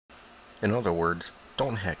In other words,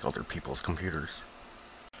 don't hack other people's computers.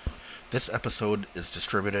 This episode is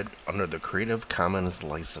distributed under the Creative Commons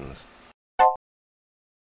license.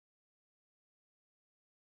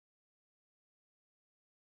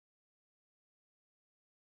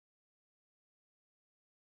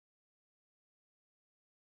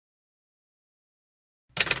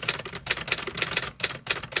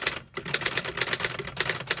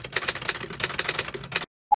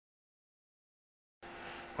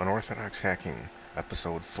 Unorthodox Hacking,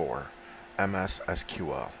 Episode 4,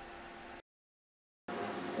 MSSQL.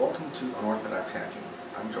 Welcome to Unorthodox Hacking.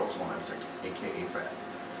 I'm Joe Kalancic, aka Fats.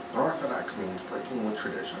 Unorthodox means breaking with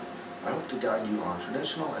tradition. I hope to guide you on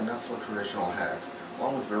traditional and not so traditional hacks,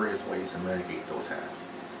 along with various ways to mitigate those hacks.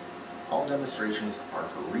 All demonstrations are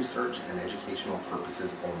for research and educational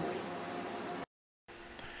purposes only.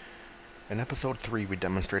 In Episode 3, we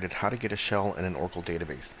demonstrated how to get a shell in an Oracle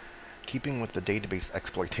database. Keeping with the database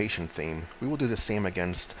exploitation theme, we will do the same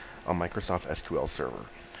against a Microsoft SQL server.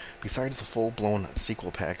 Besides the full-blown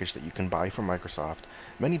SQL package that you can buy from Microsoft,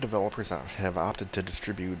 many developers have opted to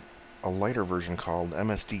distribute a lighter version called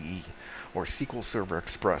MSDE, or SQL Server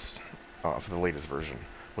Express, for the latest version,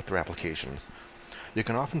 with their applications. You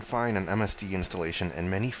can often find an MSD installation in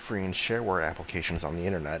many free and shareware applications on the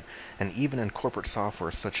internet, and even in corporate software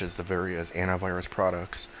such as the various antivirus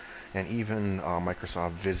products, and even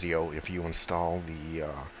Microsoft Visio if you install the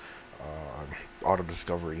auto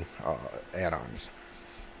discovery add-ons.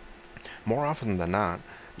 More often than not,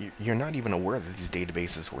 you're not even aware that these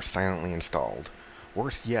databases were silently installed.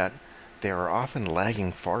 Worse yet, they are often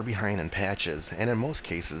lagging far behind in patches, and in most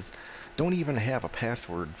cases, don't even have a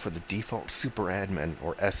password for the default superadmin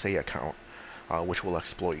or SA account, which we'll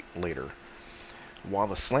exploit later. While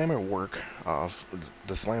the Slammer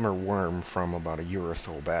the Slammer worm from about a year or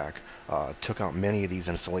so back, took out many of these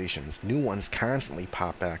installations, new ones constantly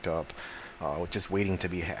pop back up, just waiting to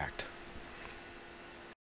be hacked.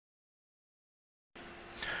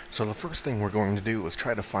 So the first thing we're going to do is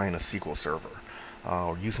try to find a SQL server.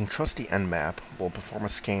 Using trusty Nmap, we'll perform a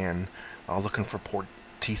scan looking for port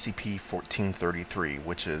TCP 1433,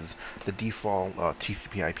 which is the default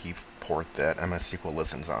TCP/IP port that MSSQL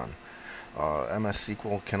listens on.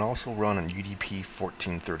 MSSQL can also run on UDP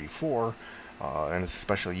 1434, and is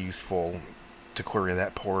especially useful to query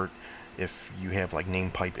that port if you have like name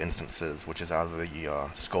pipe instances, which is out of the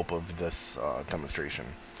scope of this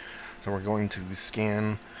demonstration. So we're going to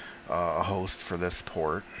scan a host for this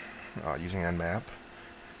port using Nmap,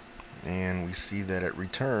 and we see that it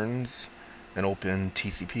returns an open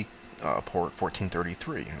TCP port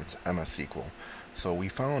 1433, MSSQL. So we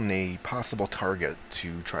found a possible target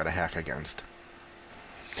to try to hack against.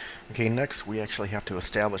 Okay, next we actually have to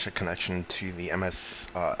establish a connection to the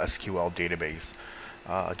MSSQL database.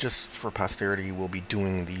 Just for posterity, we'll be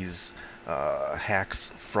doing these hacks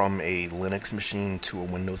from a Linux machine to a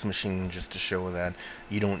Windows machine just to show that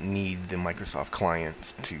you don't need the Microsoft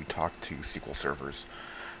clients to talk to SQL servers.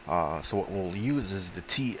 So what we'll use is the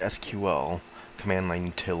TSQL command line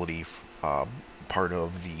utility, part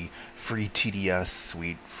of the free TDS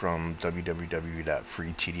suite from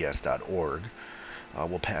www.freetds.org.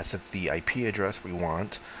 We'll pass it the IP address we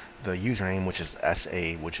want, the username, which is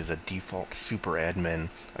SA, which is a default superadmin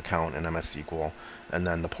account in MSSQL, and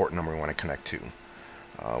then the port number we want to connect to.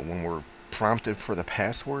 When we're prompted for the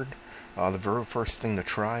password, the very first thing to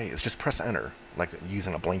try is just press enter, like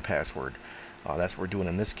using a blank password. That's what we're doing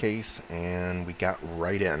in this case, and we got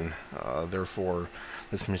right in. Therefore,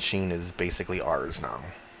 this machine is basically ours now.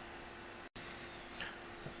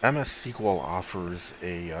 MSSQL offers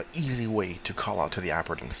a easy way to call out to the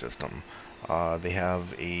operating system. They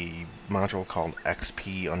have a module called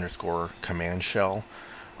XP underscore command shell,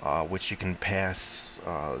 which you can pass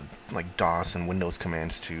like DOS and Windows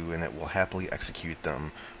commands to, and it will happily execute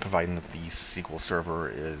them, providing that the SQL server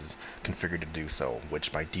is configured to do so,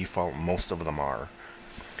 which by default most of them are.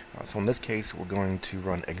 So in this case, we're going to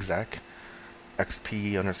run exec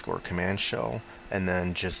XP underscore command shell, and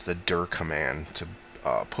then just the dir command to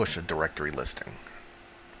push a directory listing.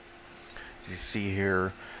 As you see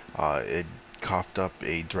here, it coughed up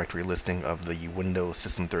a directory listing of the Windows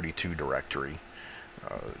System 32 directory.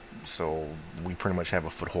 So we pretty much have a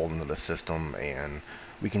foothold into the system, and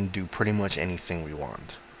we can do pretty much anything we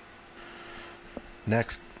want.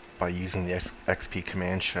 Next, by using the XP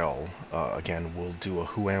command shell, again, we'll do a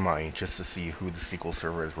who am I just to see who the SQL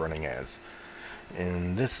server is running as.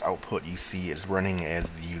 In this output, you see it's running as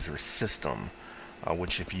the user system,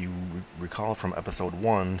 which, if you recall from episode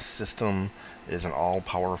 1, system is an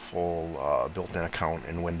all-powerful built-in account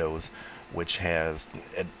in Windows, which has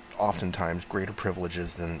oftentimes greater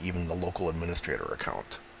privileges than even the local administrator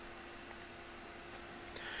account.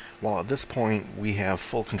 Well, at this point, we have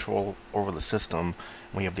full control over the system.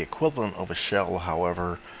 We have the equivalent of a shell,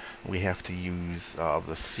 however, we have to use the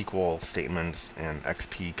SQL statements and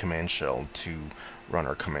XP command shell to run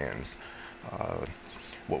our commands. Uh,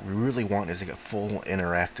 what we really want is to get full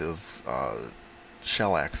interactive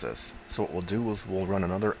shell access. So what we'll do is we'll run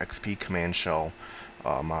another XP command shell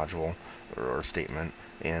module or statement,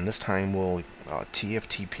 and this time we'll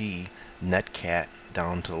TFTP netcat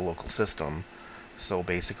down to the local system. So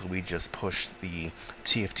basically we just push the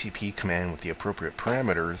TFTP command with the appropriate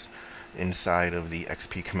parameters inside of the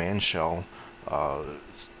XP command shell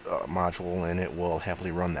module, and it will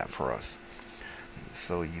happily run that for us.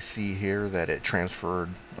 So you see here that it transferred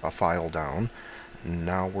a file down.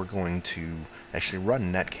 Now we're going to actually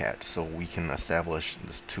run netcat so we can establish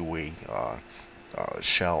this two-way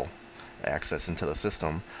shell access into the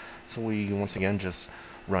system. So we once again just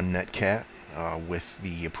run netcat with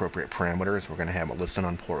the appropriate parameters. We're going to have it listed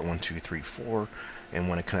on port 1234, and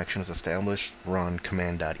when a connection is established, run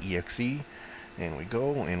command.exe, and we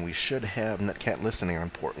go, and we should have netcat listening on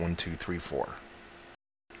port 1234.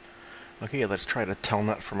 Okay, let's try to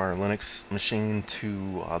telnet from our Linux machine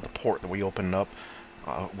to the port that we opened up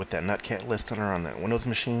with that netcat listener on that Windows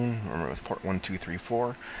machine. Remember, it was port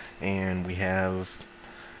 1234, and we have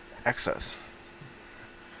access.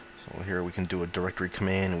 So here we can do a directory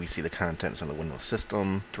command, and we see the contents of the Windows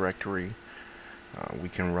system directory. We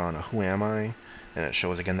can run a whoami, and it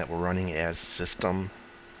shows again that we're running as system.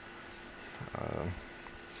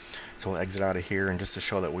 So we'll exit out of here, and just to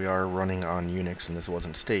show that we are running on Unix and this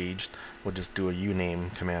wasn't staged, we'll just do a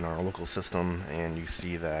uname command on our local system, and you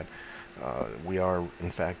see that we are,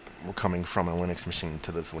 in fact, we're coming from a Linux machine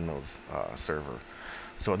to this Windows server.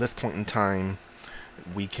 So at this point in time,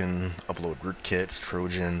 we can upload rootkits,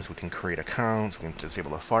 trojans, we can create accounts, we can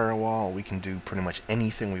disable the firewall, we can do pretty much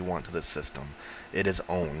anything we want to this system. It is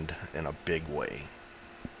owned in a big way.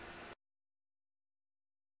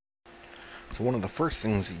 So one of the first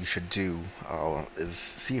things that you should do is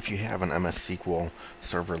see if you have an MS-SQL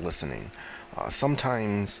server listening.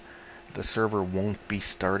 Sometimes the server won't be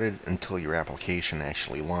started until your application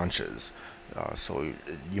actually launches. So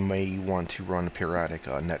you may want to run a periodic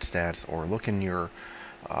netstats or look in your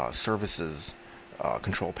services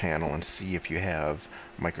control panel and see if you have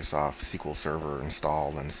Microsoft SQL Server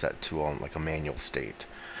installed and set to like a manual state.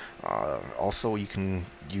 Also, you can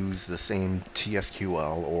use the same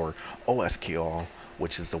TSQL or OSQL,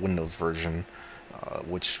 which is the Windows version,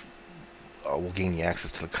 which will gain you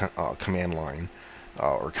access to the command line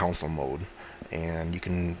or console mode. And you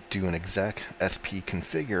can do an exec sp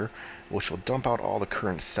configure, which will dump out all the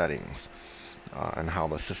current settings and how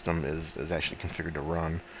the system is actually configured to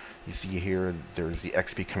run. You see here there's the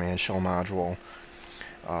XP command shell module.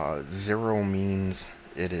 0 means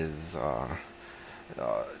it is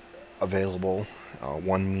available.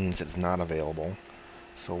 1 means it's not available.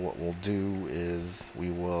 So what we'll do is we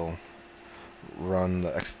will run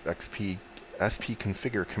the XP sp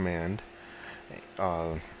configure command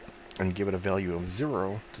and give it a value of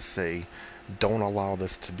 0 to say don't allow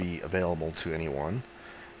this to be available to anyone.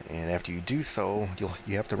 And after you do so,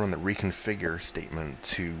 you have to run the reconfigure statement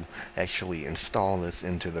to actually install this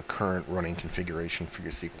into the current running configuration for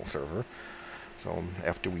your SQL server. So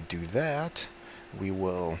after we do that, we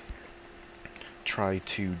will try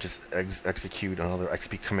to just execute another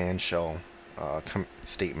XP command shell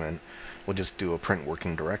statement. We'll just do a print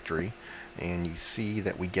working directory, and you see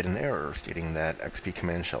that we get an error stating that XP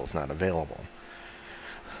command shell is not available.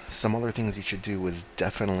 Some other things you should do is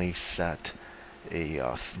definitely set a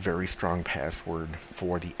very strong password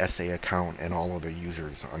for the SA account and all other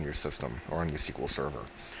users on your system or on your SQL server.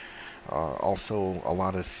 Also, a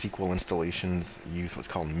lot of SQL installations use what's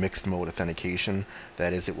called mixed mode authentication.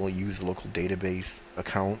 That is, it will use local database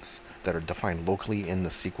accounts that are defined locally in the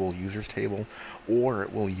SQL users table, or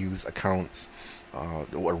it will use accounts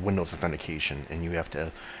or Windows authentication, and you have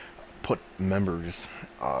to put members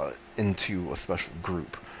into a special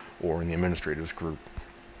group or in the administrators group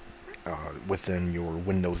within your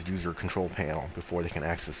Windows user control panel before they can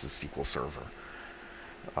access the SQL server.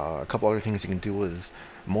 A couple other things you can do is,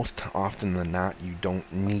 most often than not, you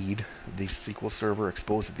don't need the SQL server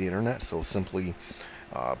exposed to the internet, so simply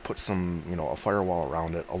put some, a firewall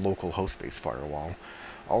around it, a local host-based firewall.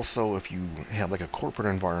 Also, if you have like a corporate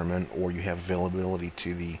environment or you have availability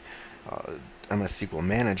to the MS-SQL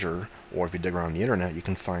manager, or if you dig around the internet, you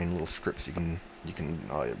can find little scripts you can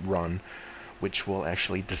run, which will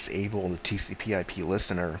actually disable the TCP/IP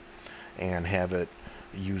listener and have it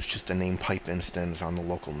use just a name pipe instance on the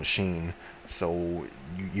local machine, so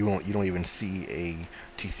you don't even see a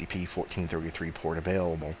TCP 1433 port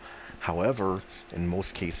available. However, in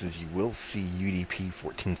most cases, you will see UDP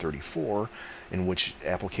 1434, in which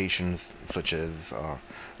applications such as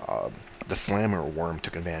the Slammer worm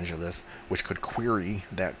took advantage of this, which could query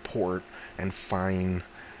that port and find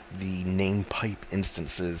the name pipe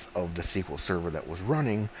instances of the SQL server that was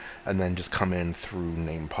running, and then just come in through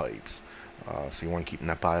name pipes. So you want to keep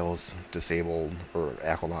NetBIOS disabled or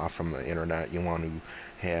ACL off from the internet. You want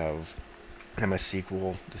to have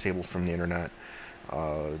MSSQL disabled from the internet.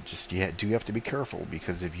 Just you do have to be careful,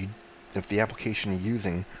 because if the application you're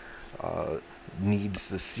using uh, needs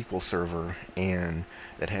the SQL server and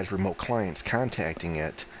it has remote clients contacting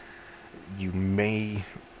it, you may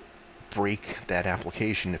break that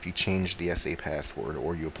application if you change the SA password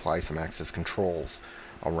or you apply some access controls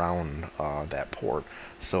around that port.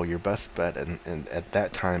 So your best bet at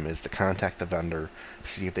that time is to contact the vendor,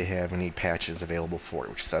 see if they have any patches available for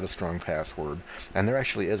it, which set a strong password. And there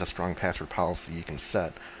actually is a strong password policy you can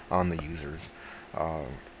set on the users. Uh,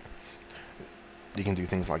 you can do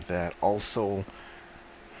things like that. Also,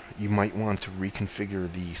 you might want to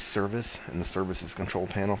reconfigure the service and the services control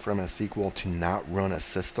panel for MSSQL to not run a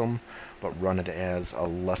system, but run it as a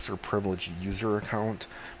lesser privileged user account,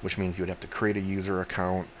 which means you would have to create a user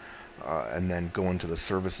account and then go into the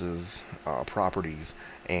services properties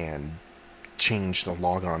and change the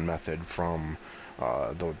logon method from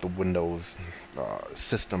the Windows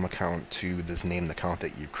system account to this named account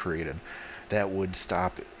that you created. That would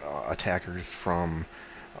stop attackers from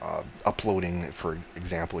uploading. For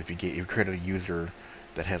example, if you created a user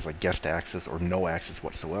that has like guest access or no access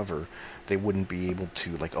whatsoever, they wouldn't be able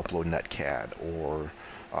to like upload netcat or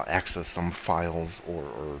access some files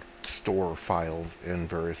or store files in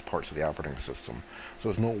various parts of the operating system. So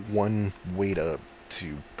there's no one way to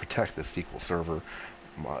protect the SQL server.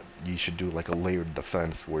 You should do like a layered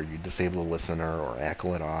defense where you disable a listener or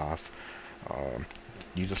ACL it off, uh,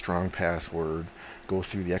 use a strong password, go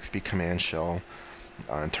through the XP command shell,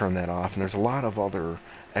 and turn that off. And there's a lot of other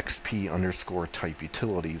XP underscore type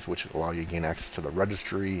utilities which allow you to gain access to the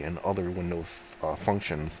registry and other Windows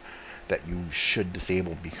functions that you should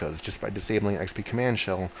disable, because just by disabling XP command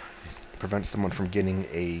shell prevents someone from getting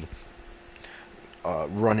a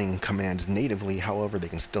running commands natively. However, they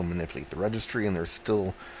can still manipulate the registry, and there's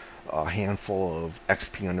still a handful of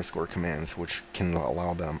XP underscore commands which can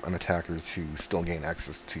allow them, an attacker, to still gain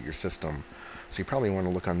access to your system. So you probably want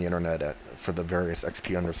to look on the internet for the various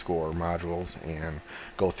XP underscore modules and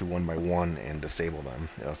go through one by one and disable them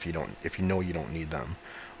if you know you don't need them,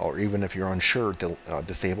 or even if you're unsure,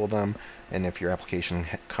 disable them. And if your application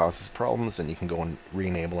causes problems, then you can go and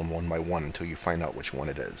re-enable them one by one until you find out which one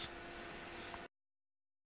it is.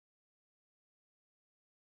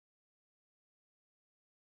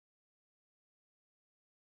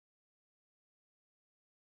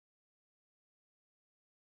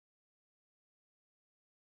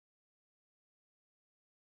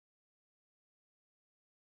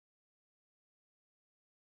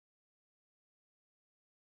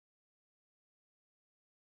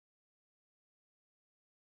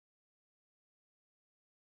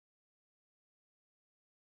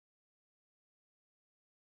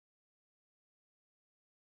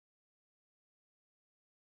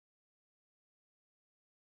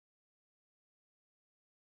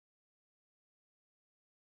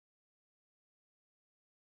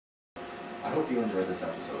 I hope you enjoyed this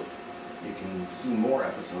episode. You can see more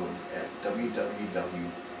episodes at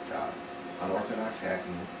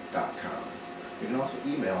www.unorthodoxhacking.com. You can also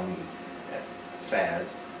email me at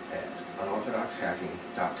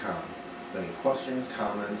faz@unorthodoxhacking.com with any questions,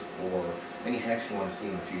 comments, or any hacks you want to see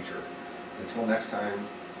in the future. Until next time,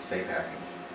 safe hacking.